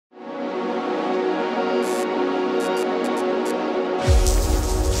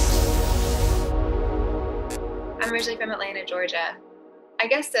originally from Atlanta, Georgia. I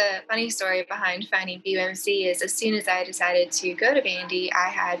guess the funny story behind finding BUMC is as soon as I decided to go to Vandy, I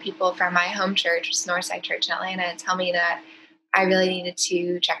had people from my home church, which is Northside Church in Atlanta, tell me that I really needed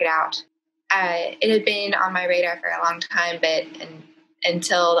to check it out. It had been on my radar for a long time, but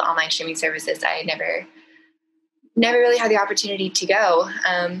until the online streaming services, I never really had the opportunity to go.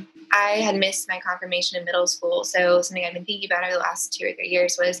 I had missed my confirmation in middle school, so something I've been thinking about over the last 2 or 3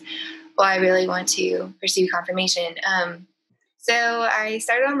 years was, well, I really want to pursue confirmation. So I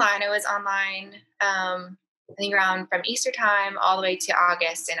started online. I was online, I think around from Easter time all the way to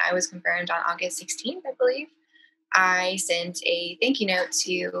August, and I was confirmed on August 16th, I believe. I sent a thank you note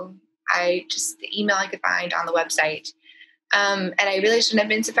to the email I could find on the website. And I really shouldn't have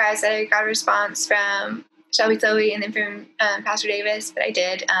been surprised that I got a response from Shelby Zoe and then from Pastor Davis, but I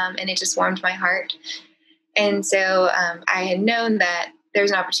did, and it just warmed my heart. And so I had known that there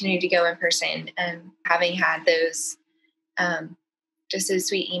was an opportunity to go in person, and having had those just those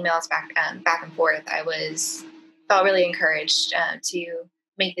sweet emails back and forth, I felt really encouraged to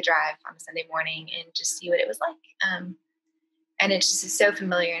make the drive on a Sunday morning and just see what it was like. And it's just so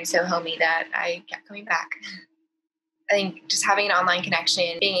familiar and so homey that I kept coming back. I think just having an online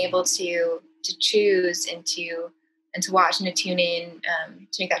connection, being able to choose and to watch and to tune in,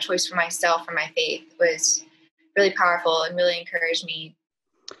 to make that choice for myself, for my faith, was really powerful and really encouraged me.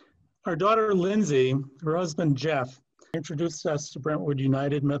 Our daughter, Lindsay, her husband, Jeff, introduced us to Brentwood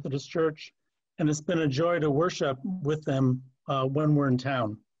United Methodist Church, and it's been a joy to worship with them when we're in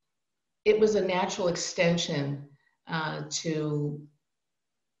town. It was a natural extension to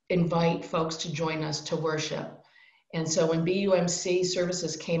invite folks to join us to worship. And so when BUMC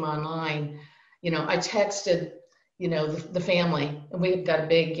services came online, I texted, the family, and we've got a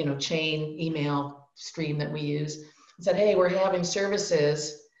big, chain email stream that we use, and said, hey, we're having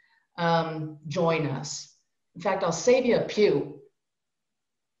services, join us. In fact, I'll save you a pew.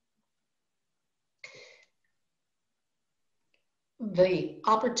 The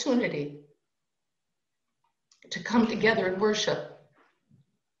opportunity to come together and worship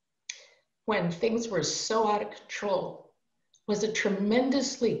when things were so out of control was a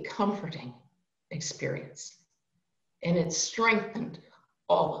tremendously comforting experience, and it strengthened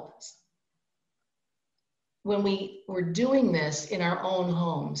all of us. When we were doing this in our own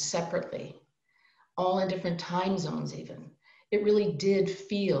homes separately, all in different time zones even, it really did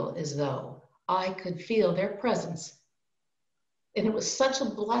feel as though I could feel their presence. And it was such a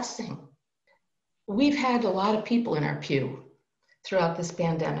blessing. We've had a lot of people in our pew throughout this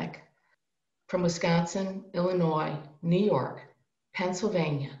pandemic, from Wisconsin, Illinois, New York,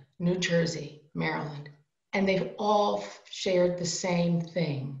 Pennsylvania, New Jersey, Maryland. And they've all shared the same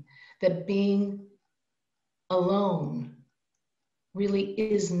thing, that being alone really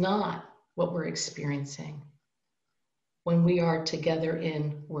is not what we're experiencing when we are together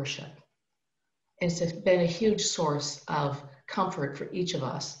in worship. And it's been a huge source of comfort for each of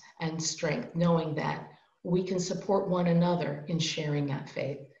us and strength, knowing that we can support one another in sharing that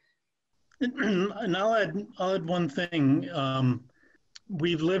faith. And I'll add one thing.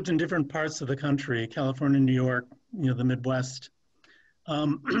 We've lived in different parts of the country, California, New York, the Midwest.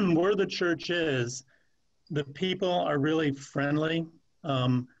 Where the church is, the people are really friendly.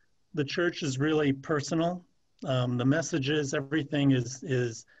 The church is really personal. The messages, everything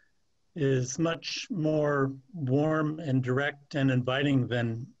is much more warm and direct and inviting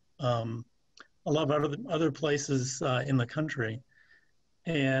than a lot of other places in the country.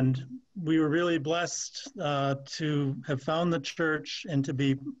 And we were really blessed to have found the church and to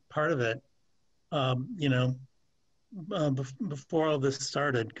be part of it, before all this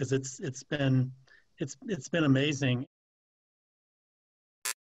started, because it's been amazing.